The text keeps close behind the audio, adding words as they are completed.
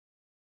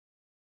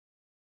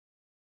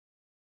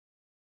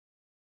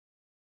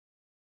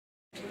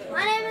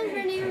My name is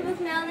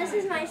Ranim. This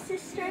is my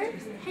sister,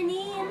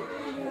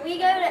 Hanim. We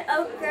go to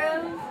Oak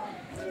Grove.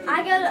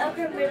 I go to Oak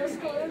Grove Middle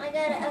School. I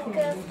go to Oak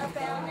Grove Upper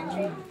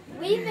Elementary.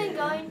 We've been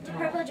going to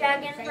Purple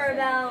Dragon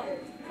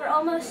for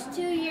almost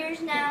 2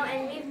 years now,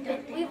 and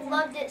we've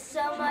loved it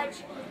so much.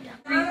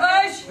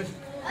 Push.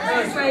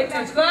 Straight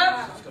touch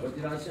glove.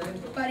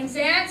 Fighting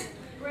stance.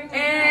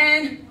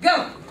 And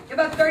go.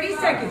 About 30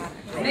 seconds.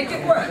 Make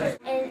it work.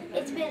 And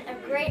it's been a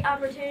great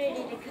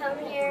opportunity to come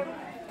here.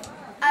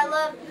 I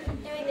love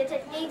doing the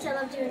techniques, I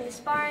love doing the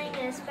sparring,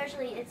 and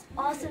especially it's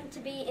awesome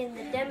to be in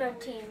the demo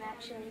team,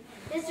 actually.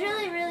 It's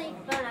really, really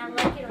fun. I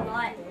like it a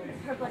lot,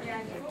 Purple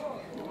Dragon.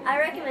 I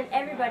recommend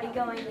everybody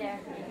going there.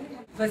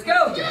 Let's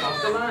go. Get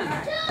off the line.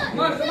 Come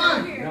on, come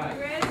on.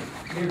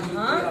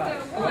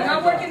 We're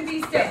not working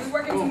these steps. We're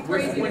working some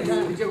craziness.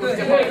 Good.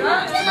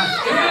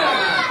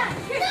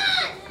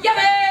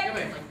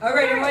 Yummy! All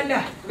right, everyone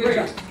now. Good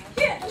job.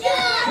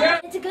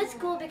 It's a good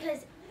school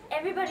because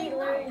everybody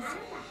learns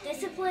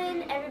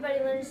discipline, everybody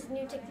learns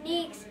new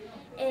techniques,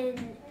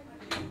 and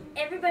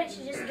everybody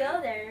should just go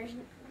there.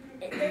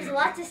 There's a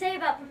lot to say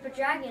about Purple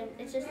Dragon.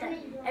 It's just that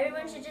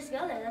everyone should just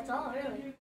go there. That's all, really.